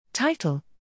Title: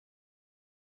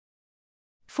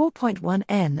 4.1N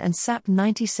and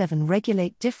SAP97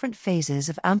 regulate different phases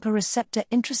of AMPA receptor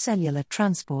intracellular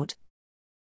transport.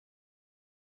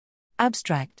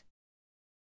 Abstract: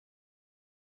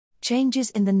 Changes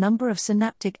in the number of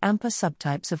synaptic AMPA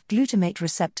subtypes of glutamate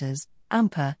receptors,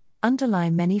 AMPA,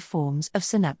 underlie many forms of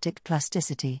synaptic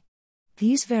plasticity.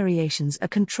 These variations are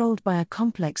controlled by a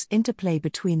complex interplay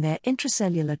between their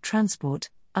intracellular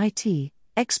transport, IT,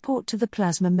 export to the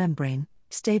plasma membrane,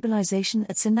 stabilization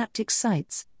at synaptic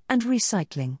sites, and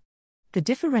recycling. The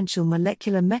differential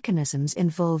molecular mechanisms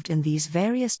involved in these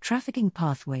various trafficking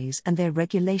pathways and their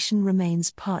regulation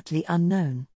remains partly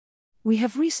unknown. We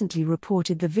have recently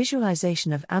reported the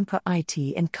visualization of AMPA-IT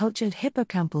in cultured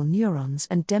hippocampal neurons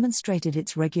and demonstrated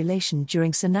its regulation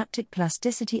during synaptic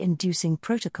plasticity-inducing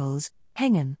protocols,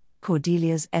 Hengen,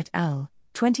 Cordelias et al.,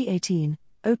 2018,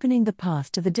 opening the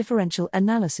path to the differential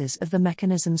analysis of the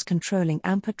mechanisms controlling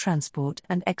AMPA transport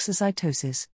and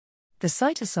exocytosis. The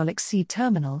cytosolic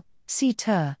C-terminal,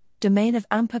 C-ter, domain of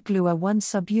AMPA-GLUA1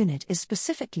 subunit is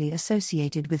specifically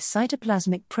associated with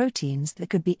cytoplasmic proteins that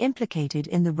could be implicated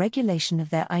in the regulation of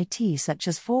their IT, such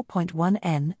as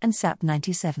 4.1N and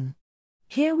SAP97.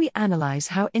 Here we analyze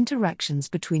how interactions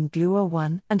between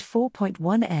GLUA1 and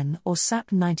 4.1N or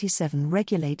SAP97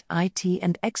 regulate IT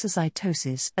and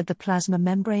exocytosis at the plasma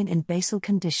membrane in basal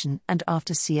condition and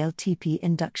after CLTP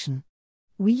induction.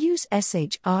 We use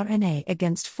shRNA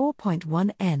against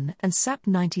 4.1N and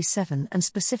SAP97 and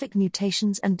specific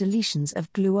mutations and deletions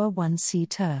of GLUA1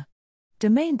 C-ter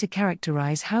domain to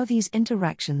characterize how these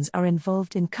interactions are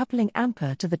involved in coupling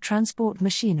AMPA to the transport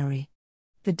machinery.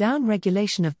 The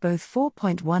downregulation of both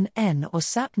 4.1N or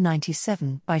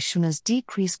SAP97 by Schwanner's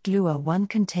decrease GLUA1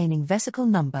 containing vesicle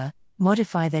number,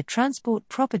 modify their transport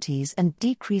properties and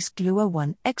decrease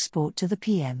GLUA1 export to the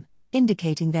PM,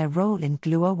 indicating their role in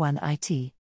GLUA1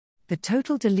 IT. The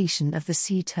total deletion of the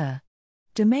C-ter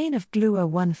domain of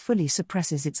GLUA1 fully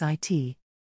suppresses its IT.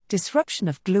 Disruption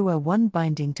of GLUA1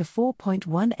 binding to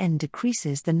 4.1N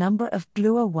decreases the number of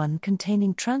GLUA1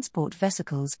 containing transport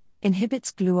vesicles,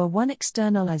 inhibits GLUA1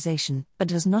 externalization but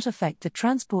does not affect the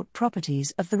transport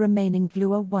properties of the remaining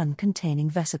GLUA1 containing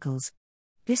vesicles.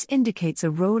 This indicates a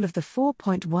role of the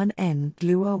 4.1N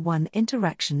GLUA1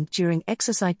 interaction during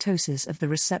exocytosis of the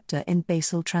receptor in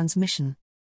basal transmission.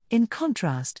 In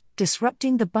contrast,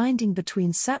 disrupting the binding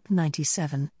between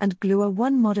SAP97 and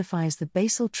GLUA1 modifies the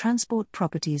basal transport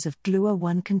properties of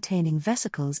GLUA1 containing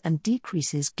vesicles and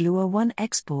decreases GLUA1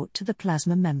 export to the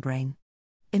plasma membrane.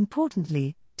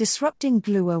 Importantly, disrupting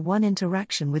GLUA1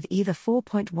 interaction with either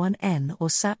 4.1N or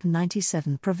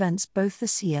SAP97 prevents both the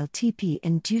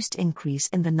CLTP-induced increase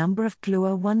in the number of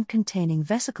GLUA1 containing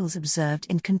vesicles observed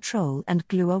in control and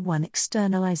GLUA1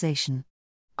 externalization.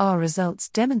 Our results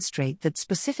demonstrate that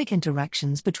specific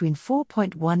interactions between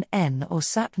 4.1N or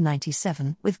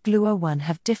SAP97 with GLUA1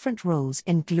 have different roles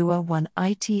in GLUA1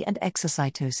 IT and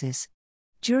exocytosis.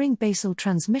 During basal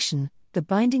transmission, the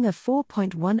binding of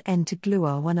 4.1N to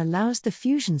GLUA1 allows the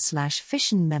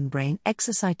fusion/fission membrane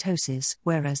exocytosis,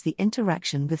 whereas the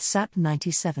interaction with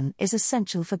SAP97 is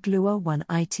essential for GLUA1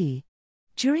 IT.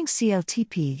 During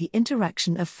CLTP, the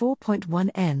interaction of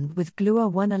 4.1N with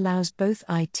GLUA1 allows both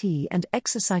IT and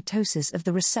exocytosis of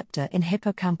the receptor in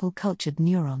hippocampal cultured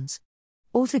neurons.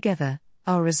 Altogether,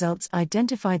 our results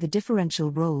identify the differential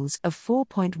roles of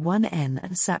 4.1N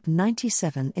and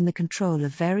SAP97 in the control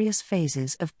of various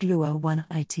phases of GLUA1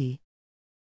 IT.